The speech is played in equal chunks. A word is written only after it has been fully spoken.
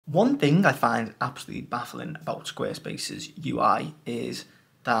One thing I find absolutely baffling about Squarespace's UI is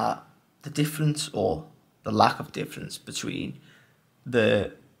that the difference, or the lack of difference, between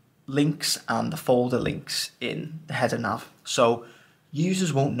the links and the folder links in the header nav. So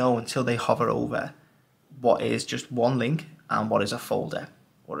users won't know until they hover over what is just one link and what is a folder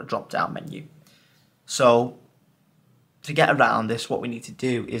or a drop-down menu. So to get around this, what we need to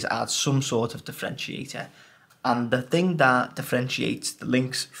do is add some sort of differentiator. And the thing that differentiates the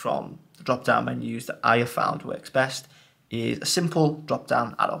links from the drop-down menus that I have found works best is a simple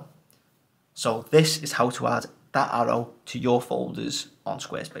drop-down arrow. So this is how to add that arrow to your folders on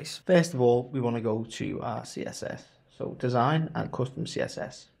Squarespace. First of all, we want to go to our CSS. So design and custom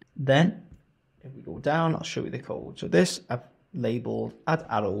CSS. Then if we go down, I'll show you the code. So this I've labeled add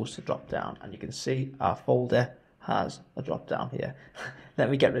arrows to drop down, and you can see our folder has a drop down here. Let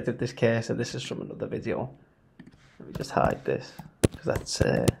me get rid of this cursor. This is from another video. Let me just hide this because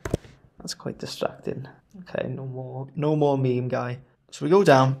that's quite distracting. Okay, no more meme guy. So we go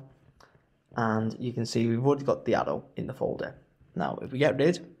down and you can see we've already got the arrow in the folder. Now if we get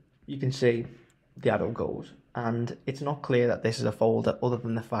rid, you can see the arrow goes, and it's not clear that this is a folder other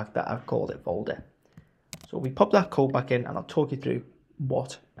than the fact that I've called it folder. So we pop that code back in and I'll talk you through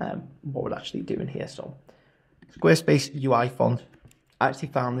what we're actually doing here. So Squarespace UI font, I actually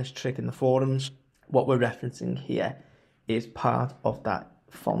found this trick in the forums. What we're referencing here is part of that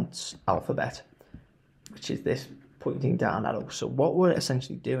font's alphabet, which is this pointing down arrow. So what we're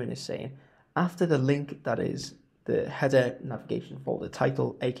essentially doing is saying, after the link that is the header navigation folder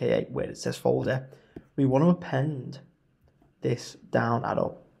title, aka where it says folder, we want to append this down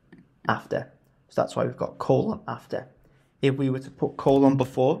arrow after. So that's why we've got colon after. If we were to put colon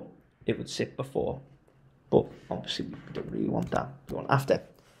before, it would sit before. But obviously we don't really want that, we want after.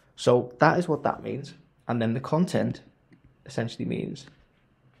 So that is what that means. And then the content essentially means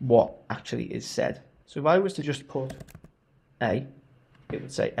what actually is said. So if I was to just put A, it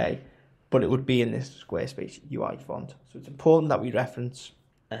would say A, but it would be in this Squarespace UI font. So it's important that we reference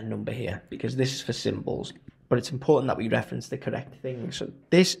a number here because this is for symbols, but it's important that we reference the correct thing. So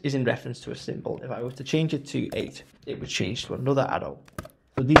this is in reference to a symbol. If I were to change it to 8, it would change to another arrow.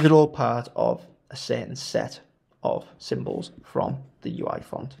 So these are all part of a certain set of symbols from the UI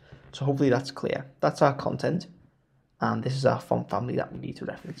font. So hopefully that's clear. That's our content, and this is our font family that we need to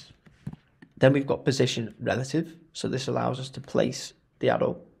reference. Then we've got position relative. So this allows us to place the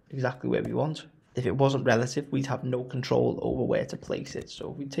arrow exactly where we want. If it wasn't relative, we'd have no control over where to place it.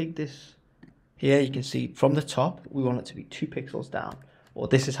 So if we take this here, you can see from the top, we want it to be 2 pixels down, or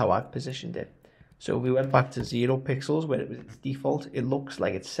this is how I've positioned it. So if we went back to 0 pixels where it was its default, it looks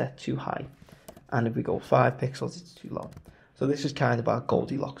like it's set too high. And if we go 5 pixels, it's too low. So this is kind of our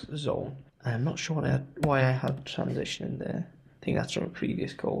Goldilocks zone. I'm not sure why I had transition in there. I think that's from a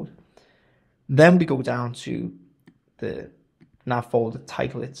previous code. Then we go down to the nav folder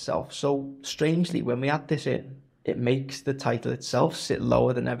title itself. So strangely, when we add this in, it makes the title itself sit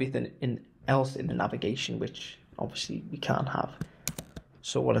lower than everything else in the navigation, which obviously we can't have.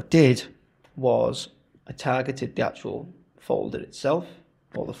 So what I did was I targeted the actual folder itself,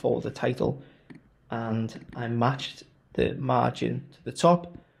 or the folder title, and I matched the margin to the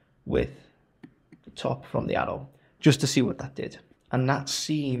top with the top from the arrow, just to see what that did. And that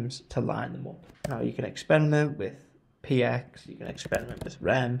seems to line them up. Now you can experiment with PX, you can experiment with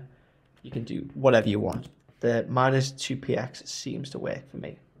rem, you can do whatever you want. The -2px seems to work for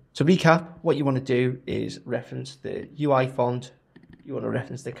me. To recap, what you want to do is reference the UI font, you want to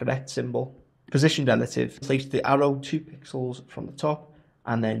reference the correct symbol, position relative, place the arrow 2 pixels from the top,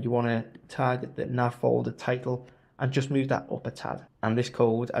 and then you want to target the nav folder title and just move that up a tad. And this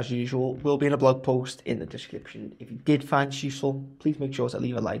code, as usual, will be in a blog post in the description. If you did find this useful, please make sure to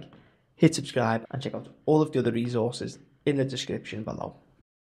leave a like, hit subscribe, and check out all of the other resources in the description below.